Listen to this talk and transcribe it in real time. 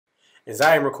As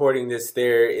I am recording this,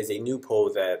 there is a new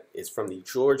poll that is from the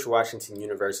George Washington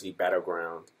University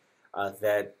Battleground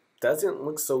that doesn't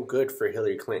look so good for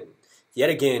Hillary Clinton. Yet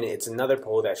again, it's another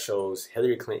poll that shows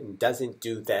Hillary Clinton doesn't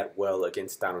do that well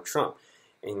against Donald Trump.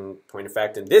 In point of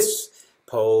fact, in this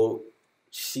poll,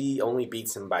 she only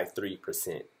beats him by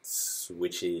 3%,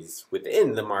 which is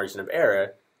within the margin of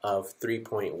error of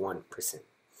 3.1%.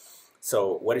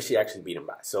 So what does she actually beat him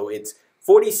by? So it's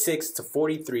 46 to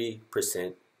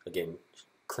 43%. Again,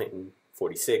 Clinton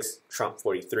 46, Trump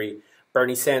 43.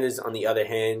 Bernie Sanders, on the other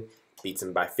hand, beats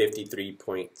him by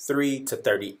 53.3 to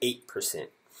 38%.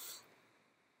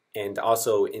 And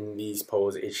also in these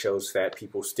polls, it shows that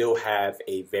people still have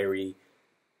a very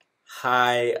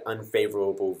high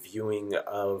unfavorable viewing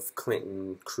of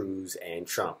Clinton, Cruz, and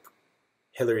Trump.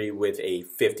 Hillary with a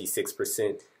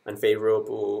 56%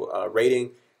 unfavorable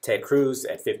rating, Ted Cruz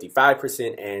at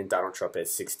 55%, and Donald Trump at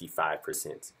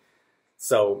 65%.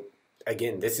 So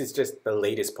again, this is just the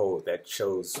latest poll that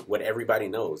shows what everybody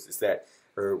knows is that,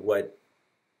 or what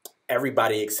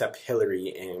everybody except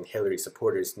Hillary and Hillary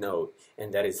supporters know,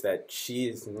 and that is that she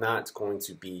is not going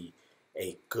to be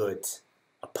a good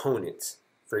opponent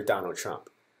for Donald Trump.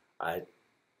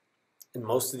 In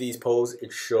most of these polls,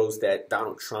 it shows that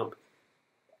Donald Trump,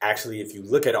 actually, if you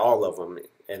look at all of them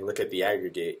and look at the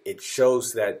aggregate, it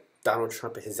shows that Donald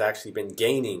Trump has actually been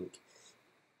gaining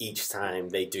each time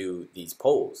they do these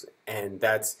polls. And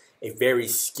that's a very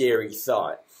scary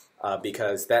thought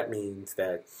because that means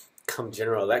that come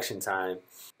general election time,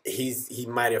 he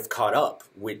might have caught up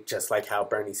with, just like how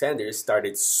Bernie Sanders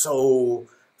started so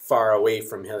far away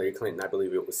from Hillary Clinton. I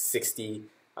believe it was 60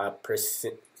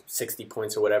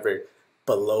 points or whatever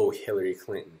below Hillary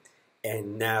Clinton.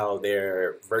 And now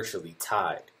they're virtually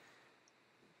tied.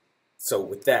 So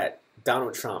with that,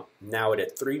 Donald Trump now at a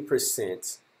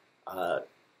 3%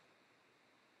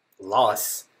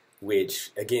 loss,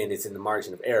 which again is in the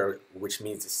margin of error, which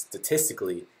means it's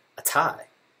statistically a tie.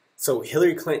 So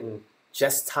Hillary Clinton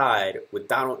just tied with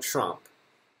Donald Trump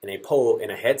in a poll in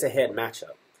a head-to-head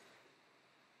matchup.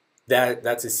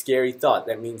 That's a scary thought.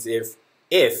 That means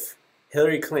if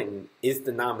Hillary Clinton is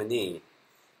the nominee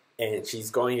and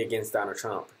she's going against Donald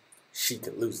Trump, she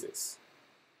could lose this.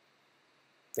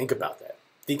 Think about that.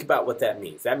 Think about what that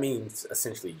means. That means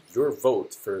essentially your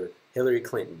vote for Hillary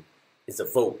Clinton is a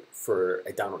vote for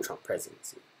a Donald Trump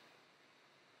presidency.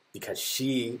 Because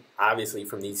she, obviously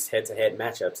from these head-to-head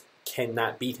matchups,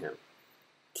 cannot beat him.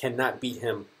 Cannot beat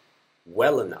him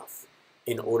well enough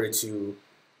in order to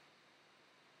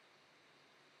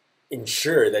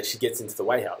ensure that she gets into the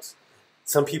White House.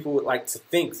 Some people would like to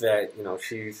think that, you know,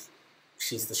 she's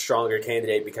the stronger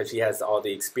candidate because she has all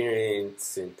the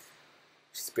experience and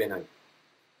she's been a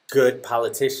good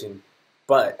politician,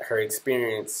 but her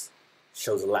experience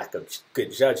shows a lack of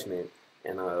good judgment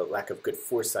and a lack of good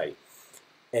foresight.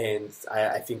 And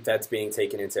I think that's being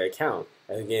taken into account.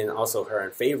 And again, also her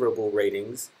unfavorable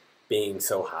ratings being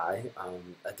so high.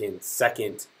 Again,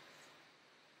 second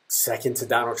to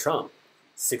Donald Trump.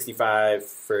 65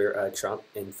 for Trump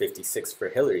and 56 for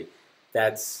Hillary.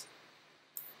 That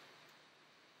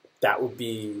would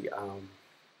be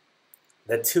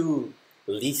the two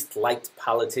least liked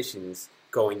politicians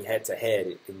going head to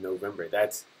head in November.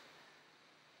 That's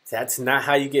not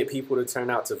how you get people to turn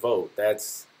out to vote.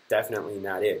 That's definitely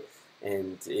not it.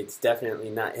 And it's definitely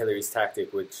not Hillary's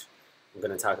tactic, which I'm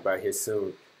going to talk about here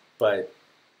soon. But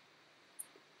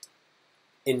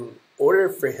in order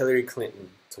for Hillary Clinton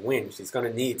to win, she's going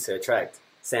to need to attract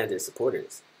Sanders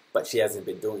supporters. But she hasn't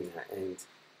been doing that. And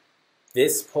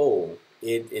this poll,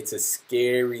 it's a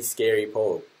scary, scary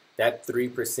poll. That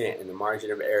 3% and the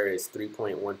margin of error is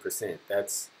 3.1%.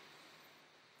 That's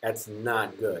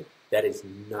not good. That is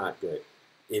not good.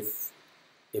 If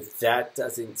that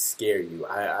doesn't scare you,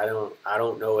 I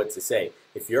don't know what to say.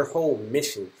 If your whole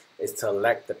mission is to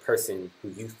elect the person who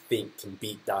you think can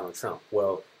beat Donald Trump,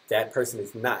 well, that person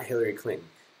is not Hillary Clinton,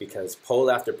 because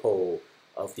poll after poll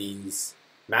of these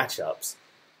matchups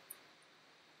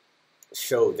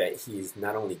show that he is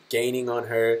not only gaining on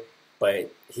her,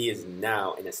 but he is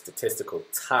now in a statistical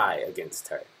tie against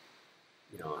her.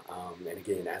 You know, and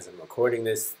again, as I'm recording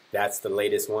this, that's the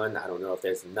latest one. I don't know if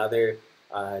there's another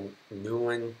new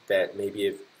one that maybe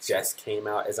it just came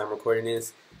out as I'm recording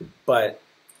this, but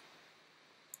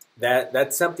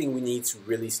that's something we need to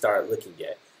really start looking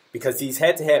at, because these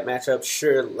head-to-head matchups,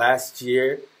 sure, last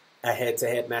year a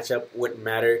head-to-head matchup wouldn't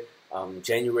matter.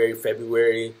 January,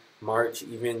 February, March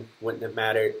even wouldn't have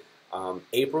mattered.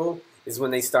 April is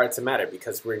when they start to matter,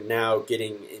 because we're now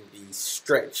getting in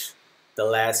the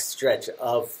last stretch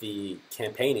of the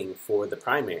campaigning for the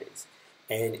primaries.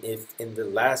 And if in the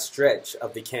last stretch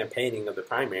of the campaigning of the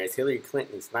primaries, Hillary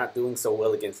Clinton is not doing so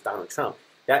well against Donald Trump,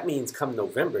 that means come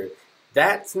November,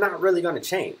 that's not really going to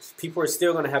change. People are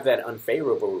still going to have that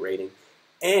unfavorable rating.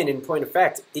 And in point of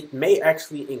fact, it may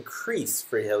actually increase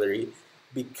for Hillary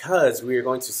because we are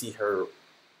going to see her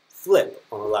flip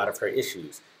on a lot of her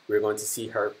issues. We're going to see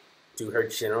her do her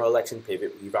general election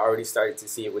pivot. We've already started to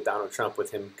see it with Donald Trump,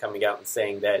 with him coming out and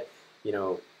saying that, you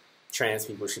know, trans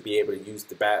people should be able to use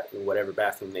the in whatever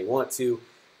bathroom they want to,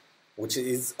 which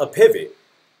is a pivot,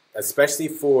 especially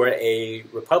for a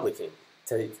Republican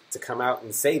to come out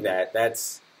and say that.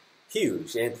 That's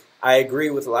huge. And I agree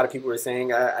with a lot of people who are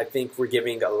saying, I think we're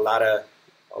giving a lot of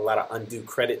undue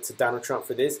credit to Donald Trump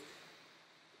for this,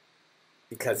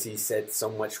 because he said so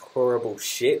much horrible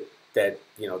shit that,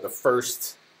 you know, the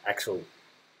first actual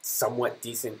somewhat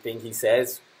decent thing he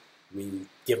says, we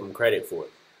give him credit for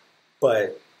it.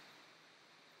 But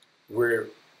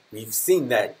we've seen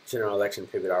that general election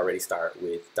pivot already start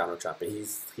with Donald Trump, and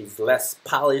he's less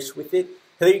polished with it.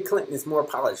 Hillary Clinton is more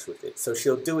polished with it, so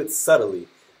she'll do it subtly,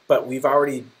 but we've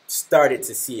already started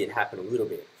to see it happen a little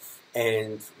bit,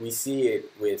 and we see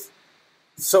it with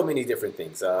so many different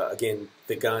things. Again,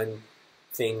 the gun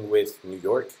thing with New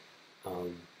York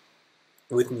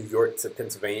to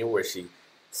Pennsylvania, where she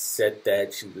said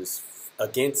that she was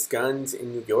against guns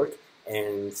in New York,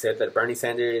 and said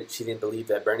that she didn't believe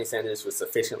that Bernie Sanders was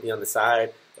sufficiently on the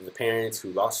side of the parents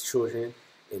who lost children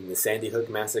in the Sandy Hook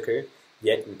massacre.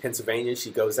 Yet in Pennsylvania,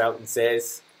 she goes out and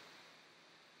says,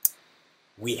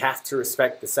 we have to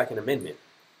respect the Second Amendment.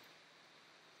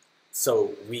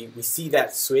 So we see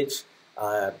that switch.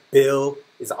 Bill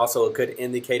is also a good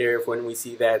indicator of when we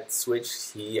see that switch.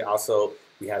 We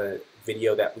had a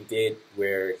video that we did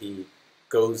where he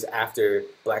goes after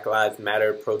Black Lives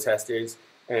Matter protesters,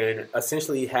 and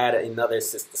essentially had another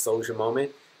Sister Soldier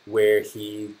moment where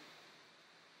he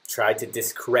tried to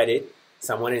discredit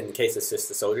someone. In the case of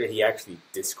Sister Soldier, he actually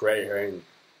discredited her and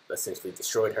essentially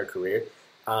destroyed her career.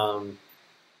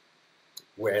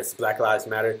 Whereas Black Lives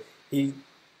Matter, he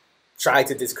tried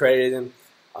to discredit him.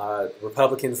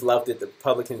 Republicans loved it. The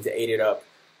Republicans ate it up.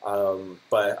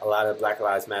 But a lot of Black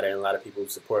Lives Matter and a lot of people who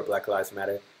support Black Lives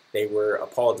Matter, they were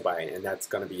appalled by it. And that's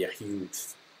going to be a huge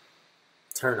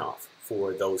turnoff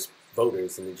for those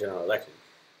voters in the general election.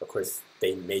 Of course,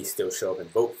 they may still show up and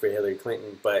vote for Hillary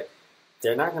Clinton, but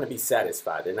they're not going to be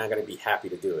satisfied. They're not going to be happy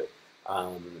to do it.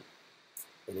 And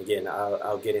again,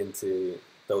 I'll get into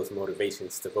those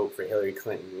motivations to vote for Hillary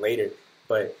Clinton later,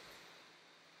 but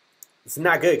it's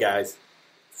not good, guys.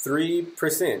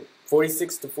 3%,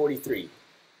 46 to 43.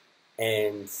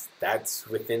 And that's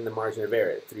within the margin of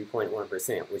error,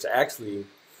 3.1%, which actually,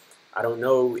 I don't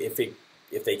know if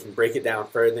they can break it down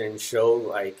further and show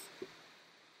like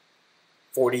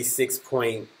 46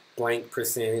 point blank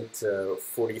percent to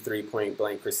 43 point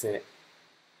blank percent.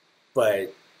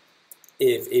 But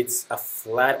if it's a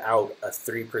flat out a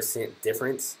 3%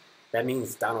 difference, that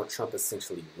means Donald Trump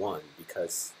essentially won,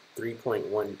 because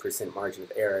 3.1% margin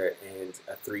of error and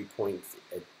a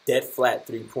dead flat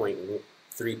 3.3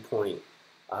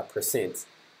 percent,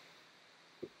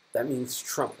 that means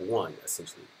Trump won,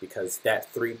 essentially, because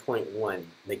that 3.1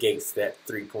 negates that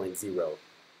 3.0,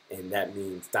 and that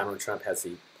means Donald Trump has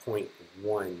a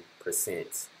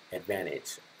 0.1%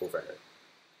 advantage over her.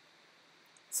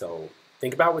 So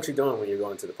think about what you're doing when you're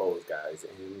going to the polls, guys,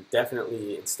 and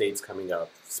definitely in states coming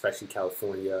up, especially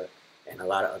California and a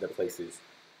lot of other places.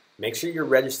 Make sure you're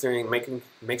registering, make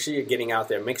sure you're getting out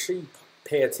there, make sure you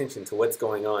pay attention to what's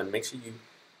going on, make sure you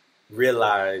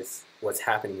realize what's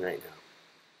happening right now.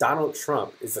 Donald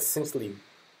Trump is essentially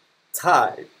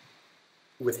tied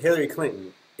with Hillary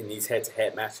Clinton in these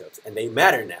head-to-head matchups, and they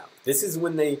matter now. This is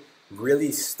when they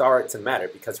really start to matter,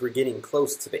 because we're getting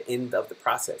close to the end of the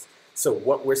process. So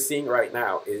what we're seeing right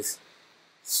now is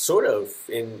sort of,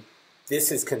 and this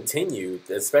has continued,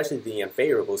 especially the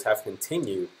unfavorables have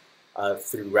continued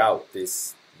throughout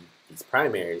these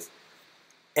primaries,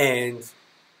 and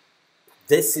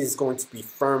this is going to be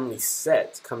firmly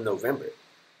set come November.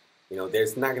 You know,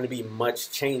 there's not going to be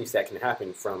much change that can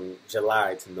happen from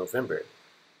July to November,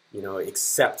 you know,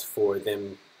 except for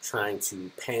them trying to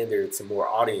pander to more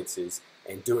audiences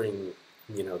and doing,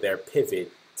 you know, their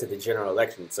pivot to the general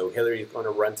election. So Hillary is going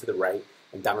to run to the right,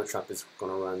 and Donald Trump is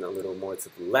going to run a little more to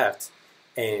the left.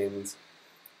 And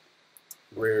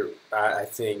I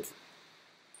think,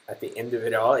 at the end of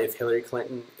it all, if Hillary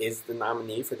Clinton is the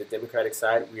nominee for the Democratic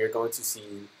side, we are going to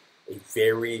see a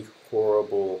very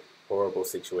horrible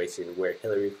situation where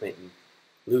Hillary Clinton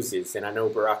loses. And I know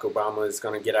Barack Obama is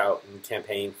going to get out and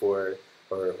campaign for,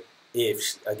 or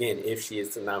if she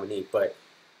is the nominee, but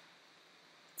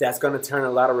that's going to turn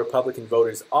a lot of Republican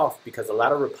voters off, because a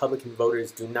lot of Republican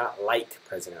voters do not like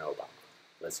President Obama.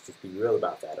 Let's just be real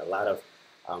about that. A lot of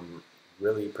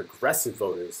really progressive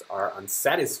voters are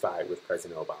unsatisfied with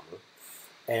President Obama.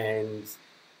 And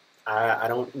I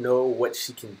don't know what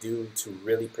she can do to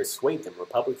really persuade them.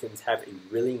 Republicans have a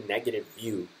really negative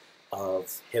view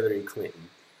of Hillary Clinton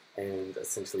and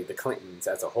essentially the Clintons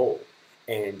as a whole.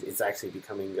 And it's actually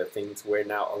becoming a thing to where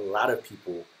now a lot of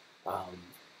people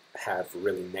have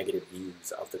really negative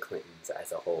views of the Clintons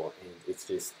as a whole. And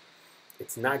it's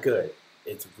not good.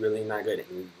 It's really not good. And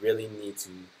we really need to,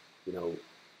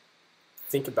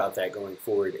 think about that going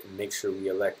forward and make sure we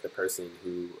elect the person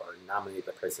who, or nominate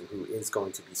the person who is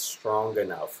going to be strong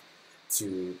enough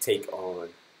to take on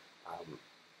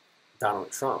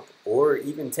Donald Trump, or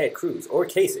even Ted Cruz, or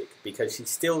Kasich, because she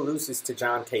still loses to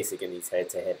John Kasich in these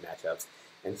head-to-head matchups,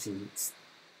 and she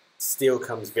still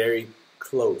comes very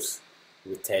close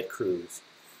with Ted Cruz.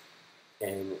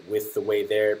 And with the way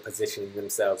they're positioning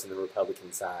themselves in the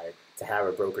Republican side to have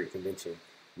a brokered convention,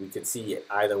 we could see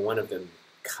either one of them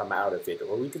come out of it,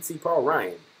 or we could see Paul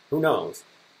Ryan. Who knows?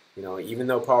 Even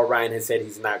though Paul Ryan has said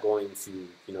he's not going to,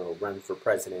 run for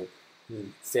president,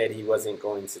 he said he wasn't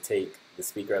going to take the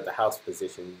Speaker of the House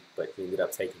position, but he ended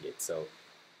up taking it. So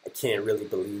I can't really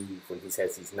believe when he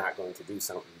says he's not going to do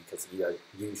something, because he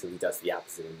usually does the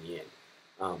opposite in the end.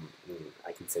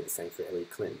 I can say the same for Hillary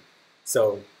Clinton.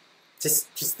 So just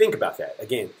think about that.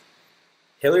 Again,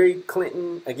 Hillary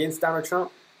Clinton against Donald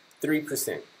Trump,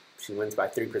 3%. She wins by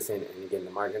 3%, and again,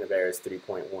 the margin of error is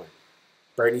 3.1.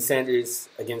 Bernie Sanders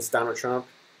against Donald Trump,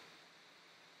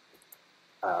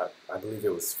 I believe it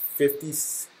was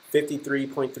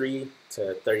 53.3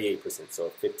 to 38%, so a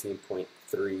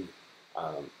 15.3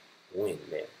 win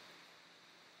there.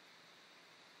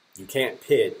 You can't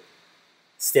pit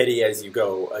steady as you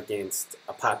go against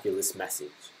a populist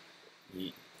message.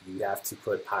 You have to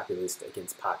put populist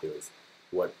against populist.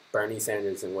 What Bernie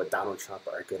Sanders and what Donald Trump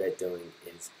are good at doing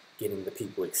is getting the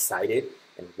people excited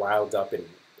and riled up and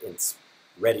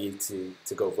ready to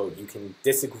go vote. You can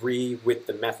disagree with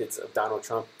the methods of Donald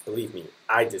Trump. Believe me,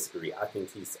 I disagree. I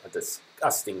think he's a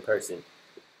disgusting person.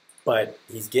 But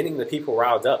he's getting the people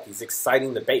riled up. He's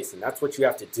exciting the base. And that's what you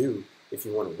have to do if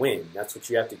you want to win. That's what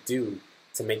you have to do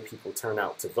to make people turn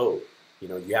out to vote.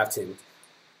 You have to...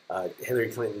 Hillary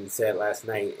Clinton said last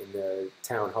night in the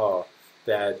town hall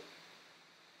that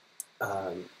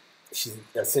she's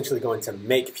essentially going to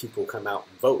make people come out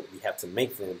and vote. We have to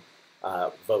make them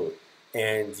vote.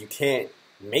 And you can't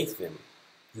make them.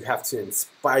 You have to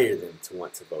inspire them to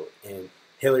want to vote. And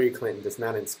Hillary Clinton does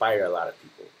not inspire a lot of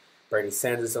people. Bernie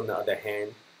Sanders, on the other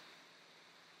hand,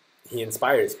 he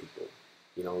inspires people.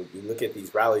 You look at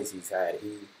these rallies he's had.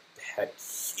 He had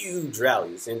huge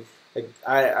rallies. And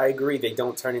I agree they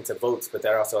don't turn into votes, but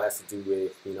that also has to do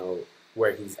with,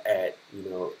 where he's at,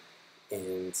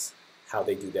 and how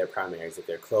they do their primaries, if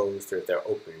they're closed or if they're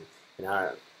open. And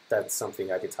that's something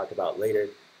I could talk about later,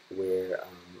 where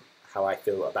how I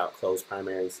feel about closed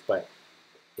primaries. But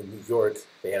in New York,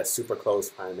 they had a super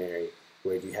closed primary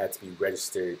where you had to be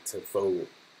registered to vote.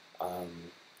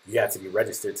 You had to be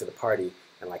registered to the party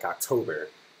in like October.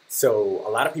 So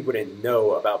a lot of people didn't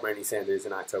know about Bernie Sanders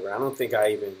in October. I don't think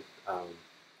I even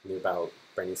knew about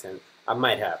Bernie Sanders. I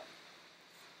might have.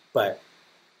 But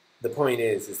the point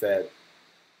is that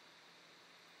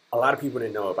a lot of people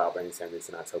didn't know about Bernie Sanders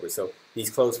in October. So these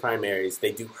closed primaries,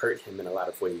 they do hurt him in a lot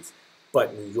of ways.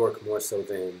 But New York more so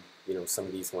than, some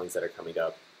of these ones that are coming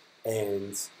up.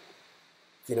 And,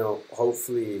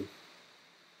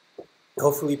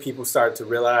 hopefully people start to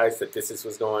realize that this is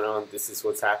what's going on, this is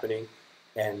what's happening,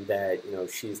 and that,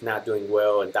 she's not doing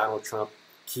well, and Donald Trump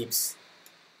keeps,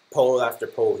 poll after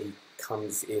poll, he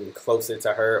comes in closer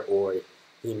to her, or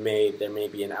there may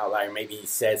be an outlier, maybe he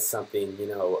says something,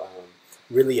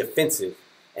 really offensive,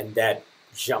 and that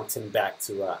jumped him back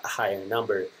to a higher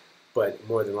number, but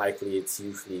more than likely it's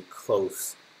usually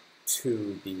close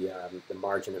to the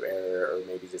margin of error, or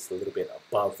maybe just a little bit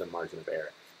above the margin of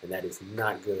error. And that is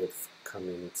not good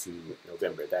coming to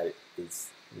November. That is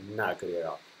not good at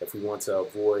all. If we want to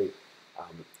avoid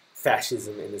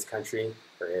fascism in this country,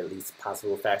 or at least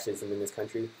possible fascism in this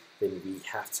country, then we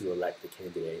have to elect the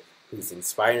candidate who's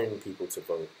inspiring people to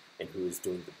vote and who is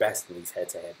doing the best in these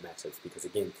head-to-head matchups. Because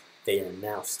again, they are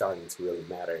now starting to really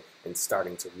matter and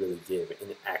starting to really give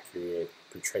an accurate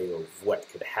portrayal of what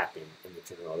could happen in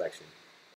the general election.